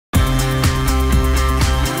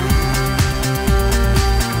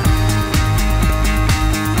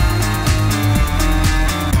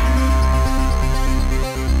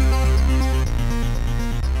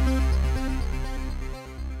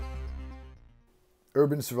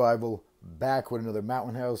Urban Survival, back with another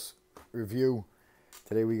Mountain House review.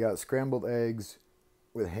 Today we got scrambled eggs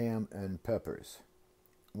with ham and peppers.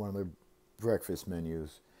 One of their breakfast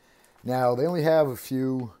menus. Now, they only have a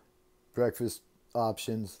few breakfast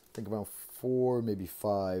options. I think about 4, maybe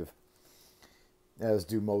 5. As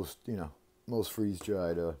do most, most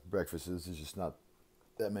freeze-dried breakfasts. There's just not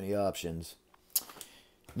that many options.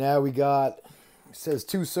 Now we got, it says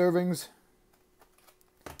 2 servings.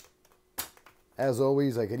 As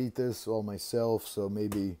always, I could eat this all myself, so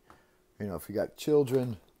maybe, if you got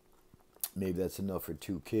children, maybe that's enough for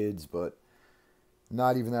 2 kids, but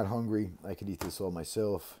not even that hungry. I could eat this all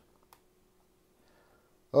myself.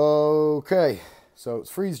 Okay, so it's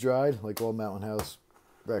freeze-dried, like all Mountain House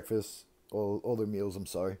breakfasts, all their meals, I'm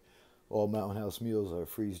sorry. All Mountain House meals are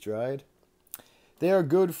freeze-dried. They are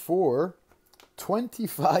good for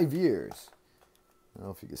 25 years. I don't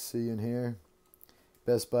know if you can see in here.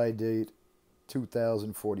 Best by date,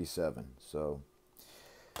 2047. So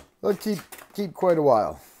they'll keep quite a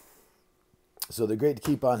while. So they're great to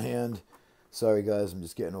keep on hand. Sorry guys, I'm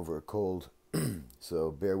just getting over a cold,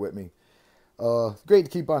 so bear with me. Great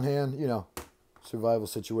to keep on hand, survival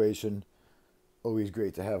situation. Always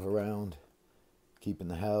great to have around. Keep in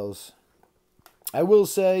the house. I will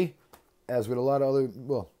say, as with a lot of other,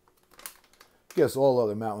 well, I guess all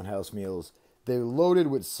other Mountain House meals, they're loaded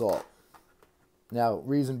with salt. Now,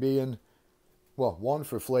 reason being, well, 1,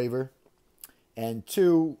 for flavor, and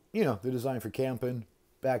 2, they're designed for camping,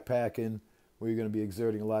 backpacking, where you're going to be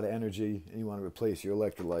exerting a lot of energy and you want to replace your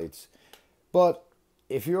electrolytes. But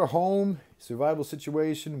if you're home, survival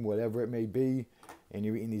situation, whatever it may be, and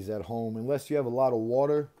you're eating these at home, unless you have a lot of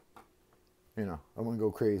water, I wouldn't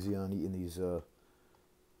go crazy on eating these,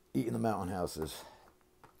 eating the Mountain Houses.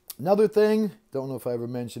 Another thing, don't know if I ever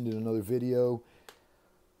mentioned in another video,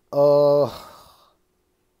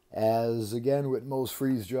 as again with most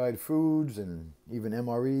freeze-dried foods and even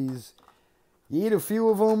MREs, you eat a few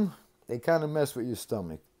of them, they kind of mess with your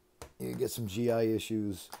stomach. You get some GI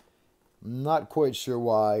issues. Not quite sure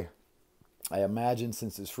why. I imagine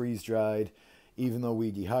since it's freeze-dried, even though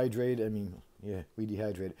we dehydrate, we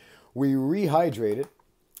dehydrate it. We rehydrate it.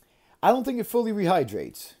 I don't think it fully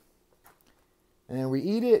rehydrates. And we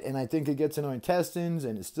eat it, and I think it gets in our intestines,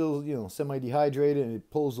 and it's still, semi-dehydrated, and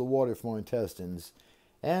it pulls the water from our intestines.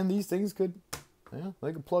 And these things could,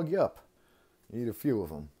 they could plug you up. You eat a few of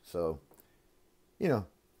them. So,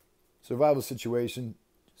 survival situation,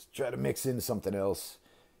 just try to mix in something else.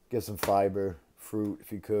 Get some fiber, fruit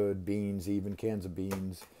if you could, beans even, cans of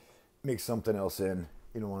beans. Mix something else in.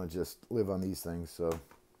 You don't want to just live on these things. So,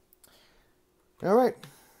 all right.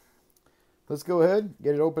 Let's go ahead,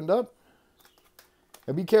 get it opened up.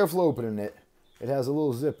 Now be careful opening it. It has a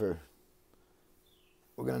little zipper.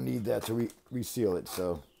 We're going to need that to reseal it.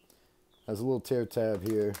 So, it has a little tear tab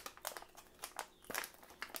here.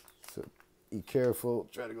 So, be careful.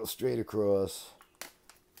 Try to go straight across.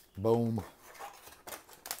 Boom.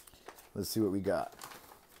 Let's see what we got.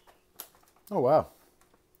 Oh, wow.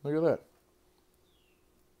 Look at that.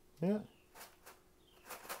 Yeah.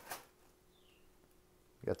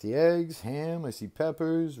 Got the eggs, ham, I see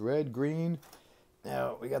peppers, red, green.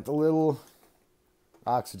 Now, we got the little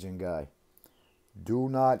oxygen guy. Do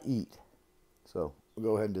not eat. So, we'll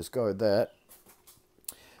go ahead and discard that.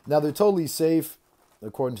 Now, they're totally safe,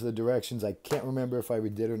 according to the directions. I can't remember if I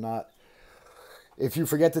did or not. If you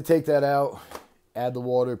forget to take that out, add the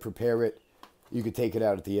water, prepare it. You could take it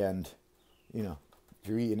out at the end. If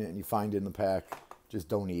you're eating it and you find it in the pack, just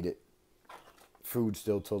don't eat it. Food's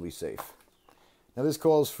still totally safe. Now this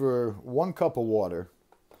calls for 1 cup of water.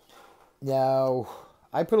 Now,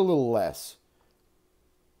 I put a little less.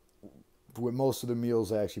 With most of the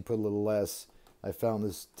meals, I actually put a little less. I found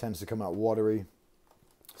this tends to come out watery.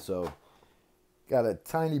 So, got a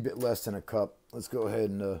tiny bit less than a cup. Let's go ahead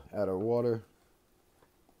and add our water.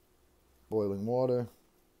 Boiling water.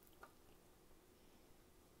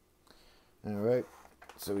 Alright,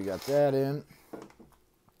 so we got that in.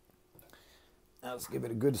 Now let's give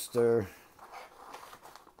it a good stir.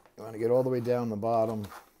 You want to get all the way down the bottom.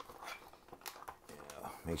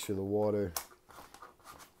 Make sure the water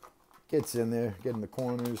gets in there, get in the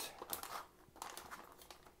corners.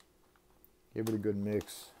 Give it a good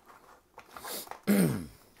mix. And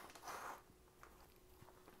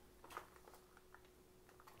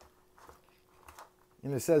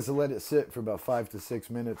it says to let it sit for about 5 to 6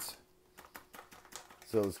 minutes.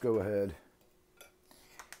 So let's go ahead.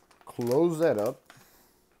 Close that up.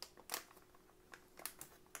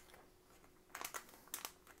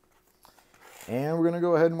 And we're going to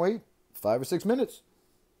go ahead and wait 5 or 6 minutes.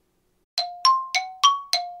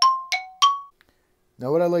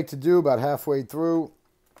 Now what I like to do about halfway through,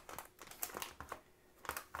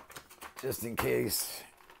 just in case,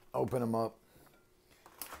 open them up,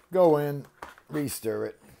 go in, re-stir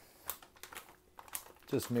it,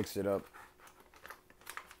 just mix it up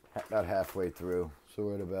about halfway through. So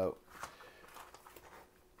we're at about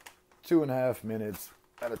 2.5 minutes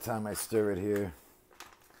by the time I stir it here.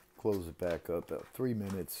 Close it back up, about 3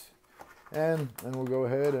 minutes. And then we'll go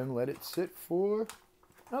ahead and let it sit for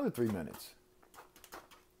another 3 minutes.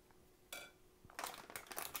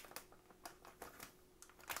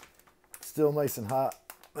 Still nice and hot,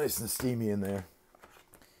 nice and steamy in there.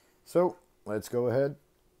 So let's go ahead,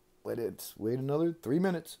 let it wait another 3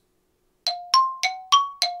 minutes.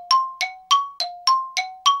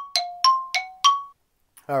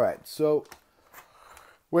 All right, so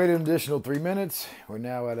wait an additional 3 minutes. We're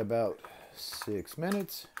now at about 6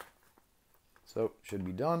 minutes. So should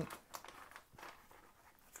be done.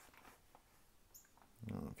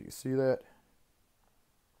 I don't know if you can see that.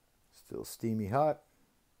 Still steamy hot.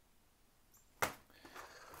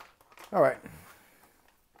 All right,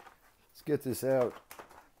 let's get this out.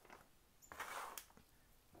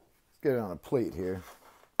 Let's get it on a plate here.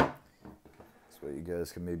 This way you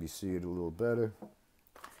guys can maybe see it a little better.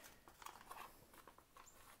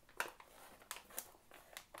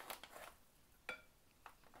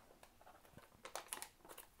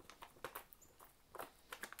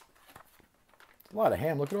 A lot of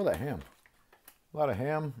ham. Look at all that ham. A lot of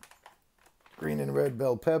ham. Green and red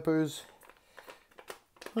bell peppers.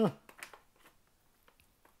 Huh.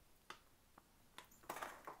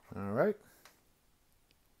 All right.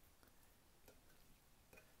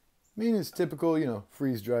 I mean, it's typical, you know,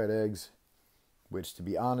 freeze-dried eggs, which, to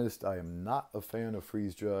be honest, I am not a fan of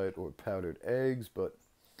freeze-dried or powdered eggs, but,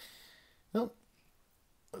 well,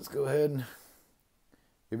 let's go ahead and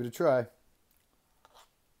give it a try.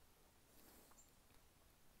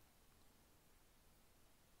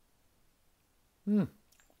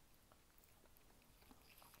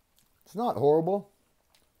 It's not horrible.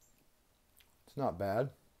 It's not bad.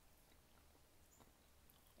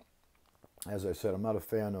 As I said, I'm not a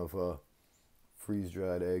fan of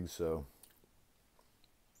freeze-dried eggs, so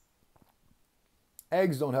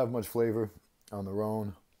eggs don't have much flavor on their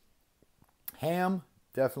own. Ham,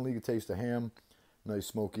 definitely you can taste the ham. Nice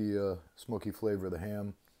smoky flavor of the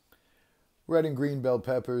ham. Red and green bell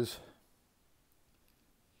peppers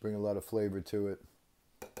bring a lot of flavor to it.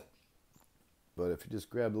 But if you just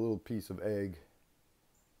grab a little piece of egg,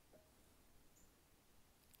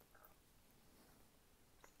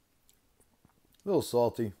 a little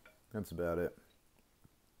salty, that's about it.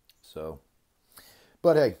 So,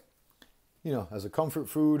 but hey, you know, as a comfort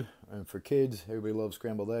food and for kids, everybody loves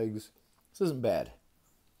scrambled eggs. This isn't bad.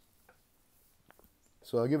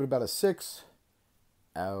 So I'll give it about a 6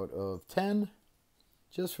 out of 10,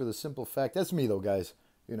 just for the simple fact. That's me though, guys.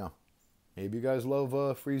 You know, maybe you guys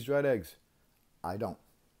love freeze-dried eggs. I don't.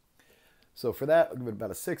 So for that, I'll give it about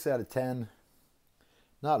a 6 out of 10.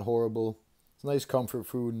 Not horrible. It's a nice comfort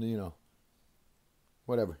food, and you know,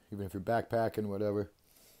 whatever. Even if you're backpacking, whatever.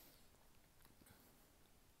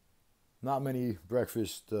 Not many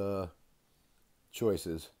breakfast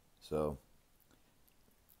choices. So,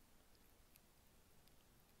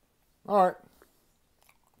 all right.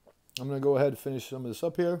 I'm going to go ahead and finish some of this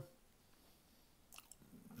up here.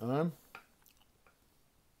 All right.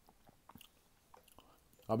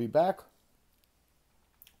 I'll be back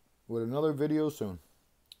with another video soon.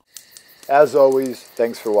 As always,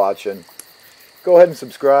 thanks for watching. Go ahead and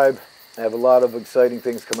subscribe. I have a lot of exciting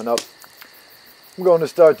things coming up. I'm going to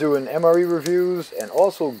start doing MRE reviews and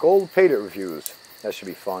also gold paydirt reviews. That should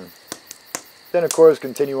be fun. Then, of course,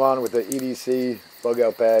 continue on with the EDC,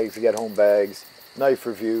 bug-out bags, get-home bags, knife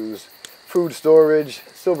reviews, food storage,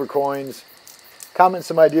 silver coins. Comment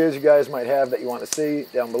some ideas you guys might have that you want to see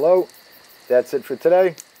down below. That's it for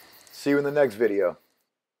today. See you in the next video.